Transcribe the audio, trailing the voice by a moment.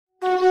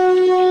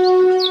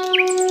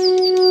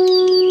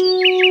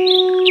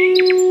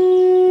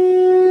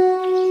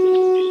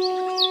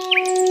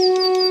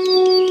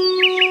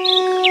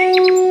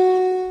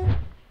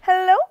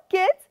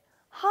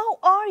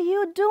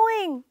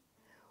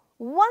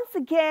once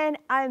again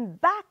I'm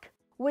back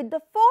with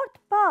the fourth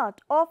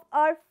part of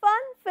our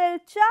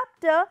fun-filled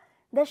chapter,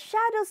 The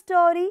Shadow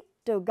Story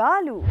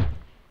Togalu.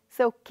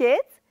 So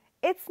kids,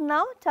 it's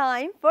now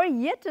time for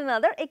yet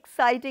another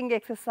exciting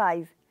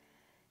exercise.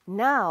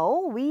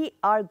 Now we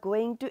are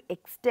going to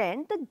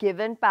extend the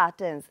given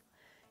patterns.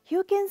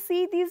 You can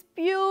see these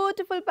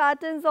beautiful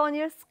patterns on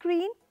your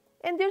screen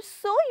and they're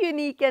so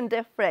unique and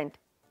different.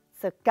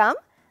 So come,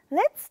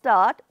 let's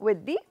start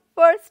with the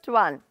first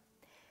one.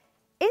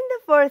 In the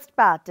first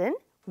pattern,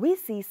 we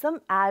see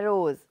some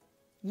arrows.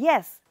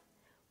 Yes,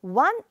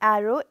 one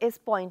arrow is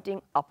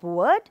pointing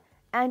upward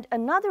and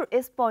another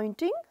is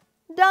pointing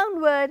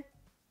downward,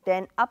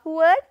 then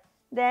upward,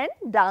 then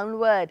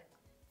downward.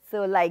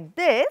 So like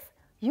this,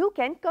 you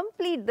can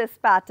complete this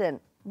pattern.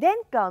 Then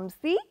comes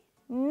the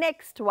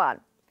next one.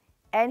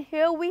 And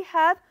here we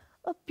have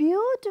a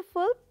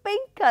beautiful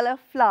pink color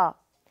flower.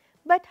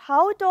 But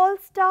how it all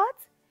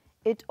starts?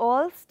 It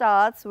all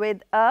starts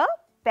with a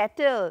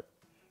petal.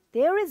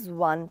 There is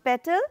one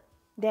petal,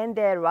 then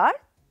there are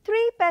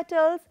 3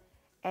 petals,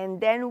 and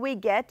then we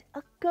get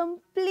a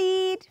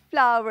complete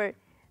flower.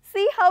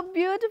 See how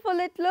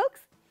beautiful it looks?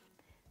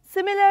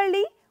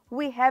 Similarly,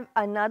 we have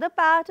another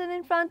pattern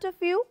in front of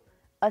you,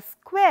 a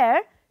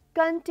square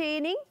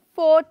containing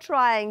 4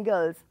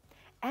 triangles.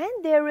 And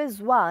there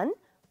is one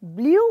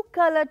blue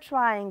color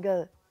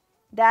triangle.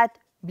 That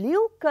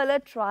blue color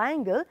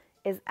triangle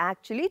is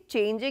actually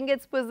changing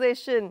its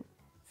position.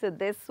 So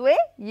this way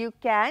you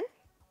can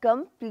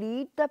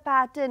complete the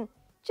pattern.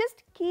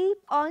 Just keep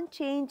on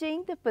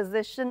changing the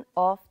position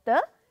of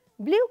the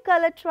blue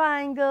color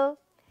triangle.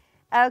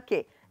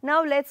 Okay,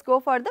 now let's go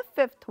for the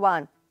fifth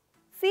one.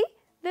 See,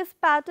 this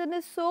pattern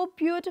is so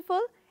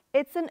beautiful.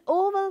 It's an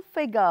oval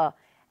figure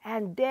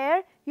and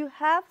there you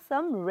have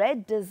some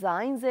red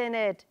designs in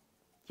it.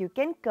 You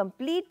can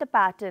complete the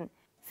pattern.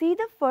 See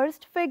the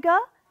first figure?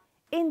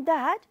 In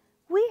that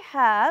we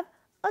have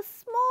a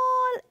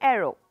small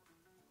arrow.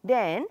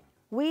 Then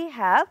we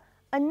have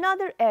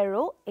another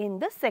arrow in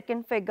the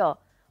second figure.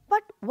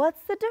 But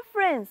what's the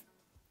difference?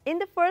 In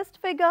the first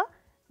figure,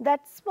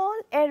 that small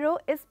arrow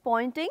is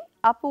pointing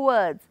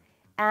upwards.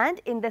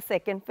 And in the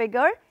second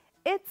figure,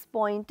 it's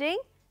pointing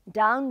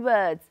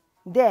downwards.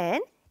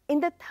 Then, in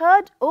the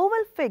third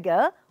oval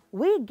figure,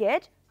 we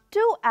get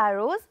 2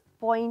 arrows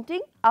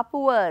pointing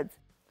upwards.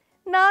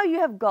 Now you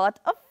have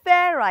got a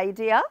fair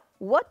idea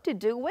what to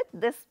do with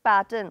this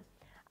pattern.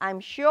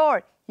 I'm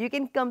sure you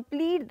can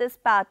complete this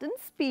pattern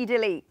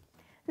speedily.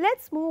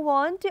 Let's move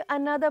on to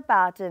another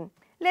pattern.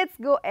 Let's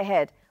go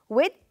ahead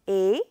with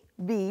A,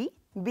 B,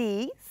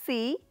 B,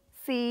 C,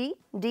 C,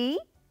 D.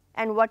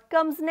 And what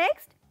comes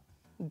next?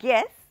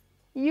 Guess.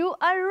 You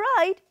are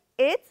right.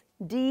 It's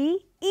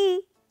D,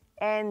 E.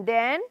 And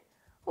then,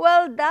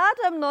 well, that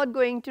I'm not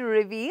going to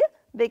reveal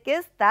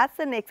because that's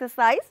an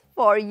exercise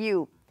for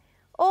you.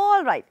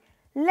 Alright,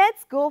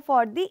 let's go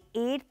for the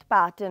 8th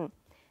pattern.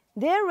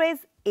 There is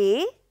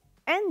A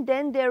and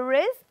then there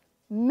is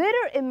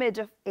mirror image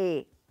of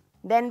A.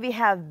 Then we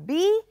have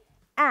B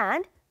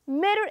and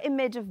mirror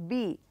image of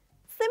B.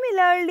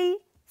 Similarly,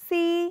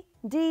 C,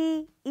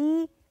 D,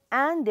 E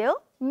and their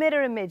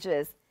mirror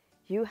images.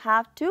 You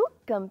have to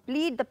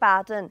complete the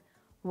pattern.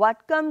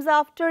 What comes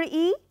after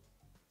E?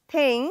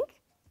 Think.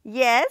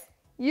 Yes,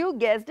 you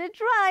guessed it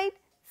right.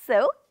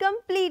 So,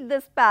 complete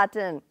this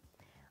pattern.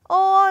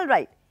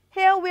 Alright,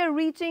 here we are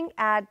reaching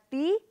at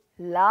the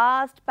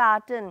last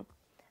pattern.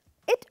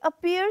 It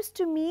appears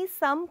to me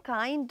some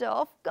kind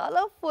of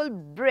colorful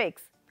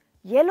bricks.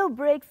 Yellow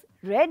bricks,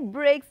 red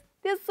bricks,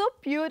 they're so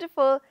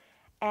beautiful.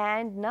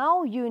 And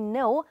now you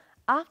know,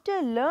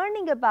 after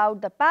learning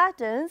about the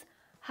patterns,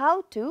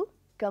 how to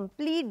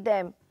complete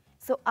them.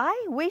 So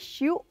I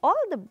wish you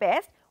all the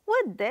best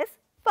with this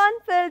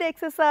fun-filled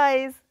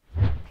exercise.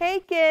 Hey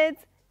kids,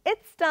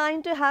 it's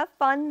time to have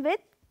fun with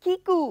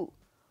Kiku.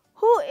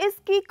 Who is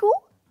Kiku?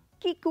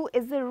 Kiku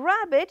is a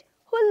rabbit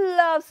who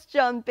loves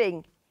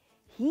jumping.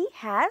 He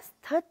has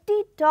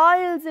 30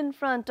 tiles in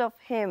front of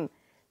him,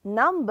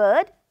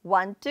 numbered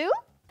 1 to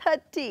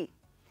 30.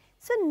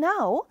 So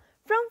now,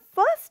 from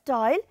first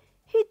tile,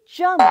 he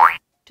jumps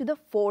to the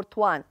 4th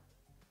one.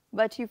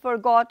 But he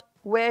forgot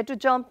where to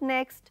jump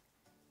next.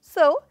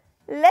 So,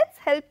 let's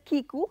help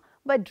Kiku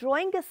by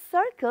drawing a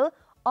circle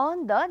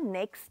on the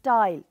next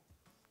tile.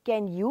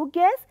 Can you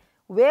guess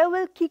where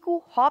will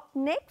Kiku hop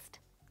next?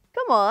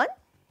 Come on.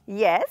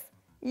 Yes,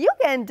 you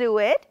can do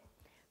it.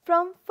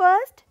 From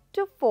 1st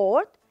to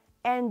 4th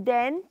and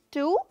then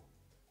to,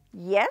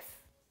 yes?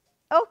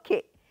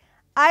 Okay,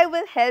 I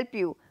will help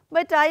you,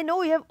 but I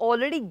know you have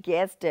already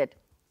guessed it.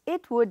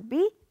 It would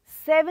be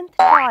 7th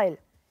tile.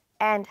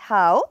 And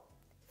how?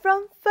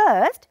 From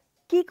 1st,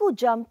 Kiku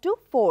jumped to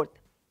 4th.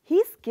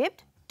 He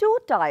skipped 2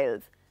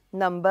 tiles,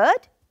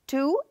 numbered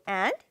 2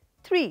 and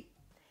 3.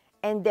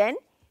 And then,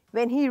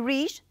 when he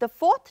reached the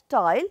 4th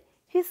tile,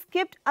 he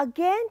skipped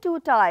again 2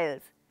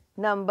 tiles,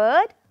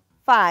 numbered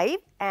 5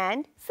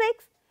 and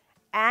 6.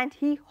 And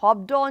he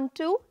hopped on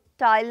to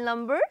tile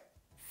number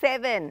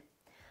 7.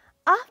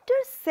 After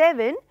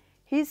 7,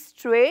 he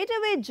straight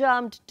away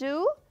jumped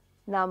to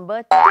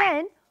Number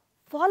 10,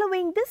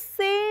 following the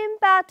same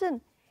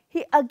pattern,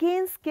 he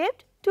again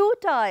skipped 2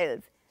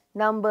 tiles,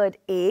 numbered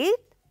 8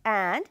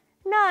 and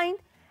 9,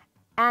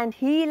 and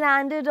he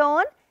landed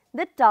on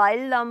the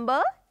tile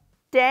number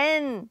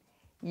 10.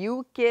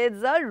 You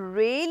kids are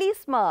really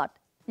smart.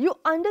 You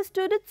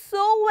understood it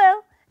so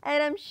well,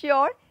 and I'm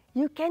sure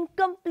you can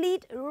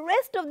complete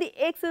rest of the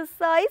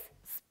exercise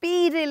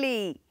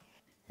speedily.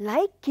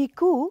 Like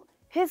Kiku,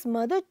 his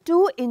mother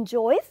too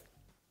enjoys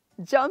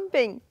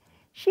jumping.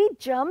 She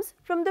jumps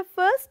from the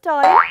first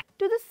tile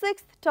to the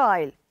 6th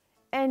tile,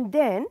 and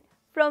then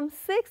from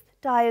 6th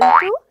tile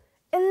to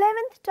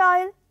 11th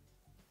tile.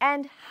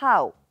 And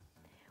how?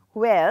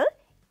 Well,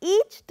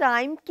 each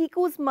time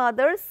Kiku's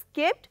mother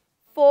skipped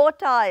 4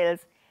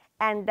 tiles,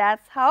 and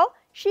that's how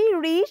she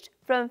reached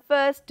from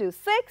 1st to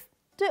 6th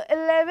to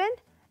 11th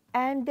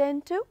and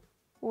then to,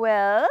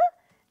 well,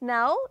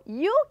 now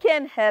you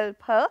can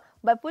help her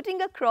by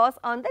putting a cross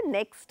on the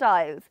next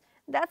tiles.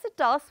 That's a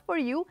task for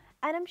you,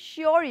 and I'm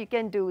sure you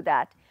can do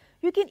that.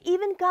 You can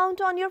even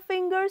count on your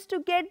fingers to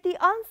get the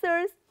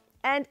answers,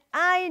 and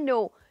I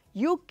know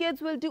you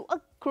kids will do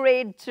a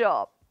great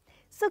job.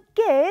 So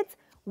kids,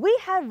 we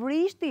have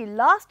reached the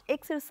last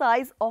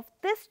exercise of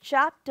this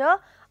chapter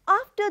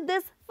after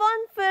this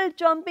fun-filled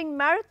jumping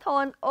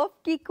marathon of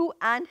Kiku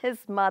and his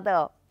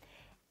mother.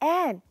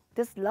 And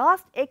this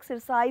last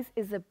exercise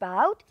is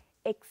about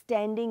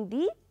extending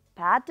the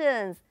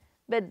patterns.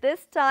 But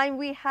this time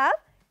we have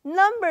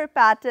number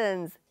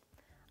patterns.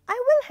 I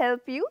will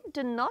help you,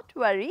 do not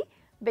worry,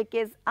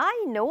 because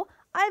I know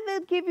I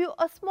will give you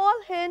a small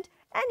hint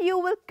and you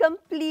will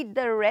complete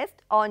the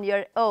rest on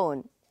your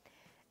own.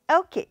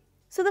 Okay,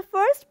 so the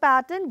first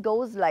pattern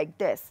goes like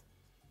this: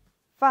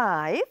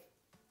 5,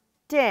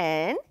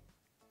 10,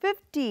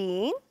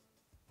 15,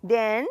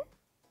 then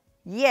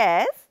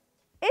yes,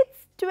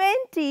 it's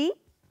 20,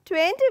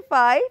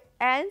 25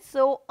 and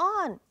so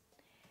on.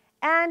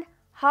 And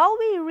how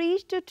we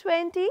reach to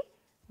 20?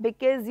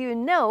 Because you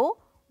know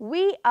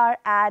we are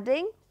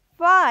adding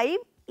 5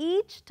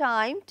 each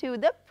time to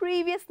the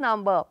previous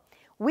number.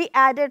 We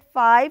added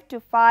 5 to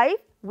 5,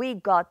 we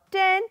got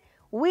 10.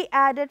 We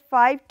added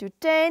 5 to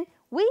 10,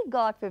 we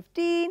got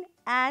 15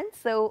 and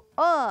so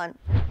on.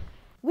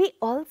 We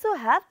also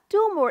have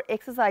 2 more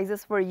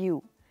exercises for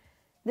you.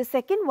 The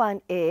second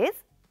one is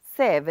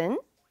 7,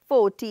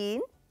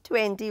 14,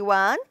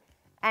 21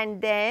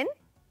 and then,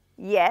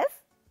 yes,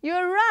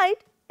 you're right,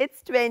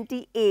 it's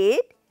 28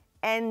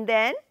 and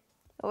then,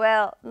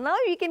 well, now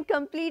you can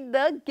complete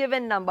the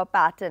given number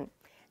pattern.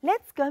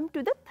 Let's come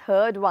to the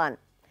third one.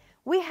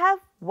 We have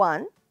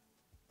 1,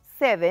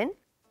 7,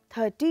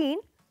 13.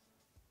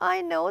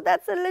 I know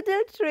that's a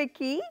little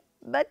tricky,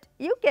 but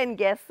you can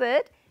guess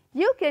it.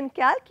 You can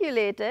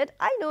calculate it.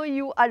 I know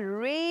you are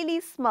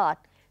really smart.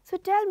 So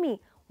tell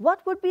me,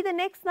 what would be the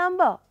next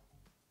number?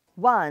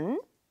 1,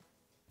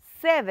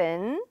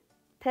 7,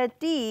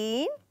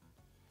 13.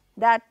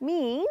 That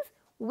means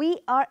we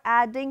are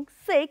adding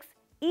 6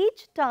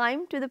 each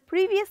time to the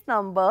previous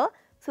number.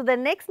 So the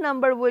next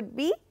number would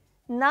be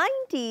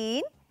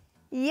 19.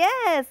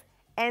 Yes,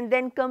 and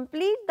then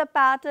complete the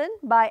pattern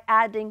by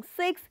adding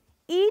 6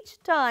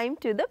 each time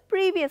to the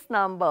previous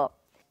number.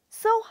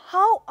 So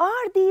how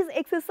are these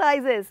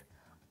exercises?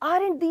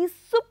 Aren't these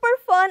super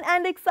fun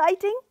and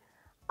exciting?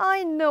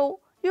 I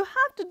know you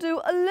have to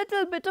do a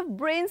little bit of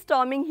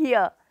brainstorming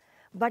here,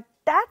 but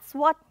that's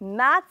what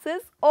maths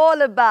is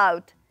all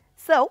about.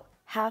 So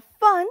have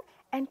fun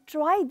and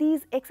try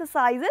these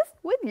exercises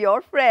with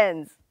your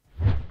friends.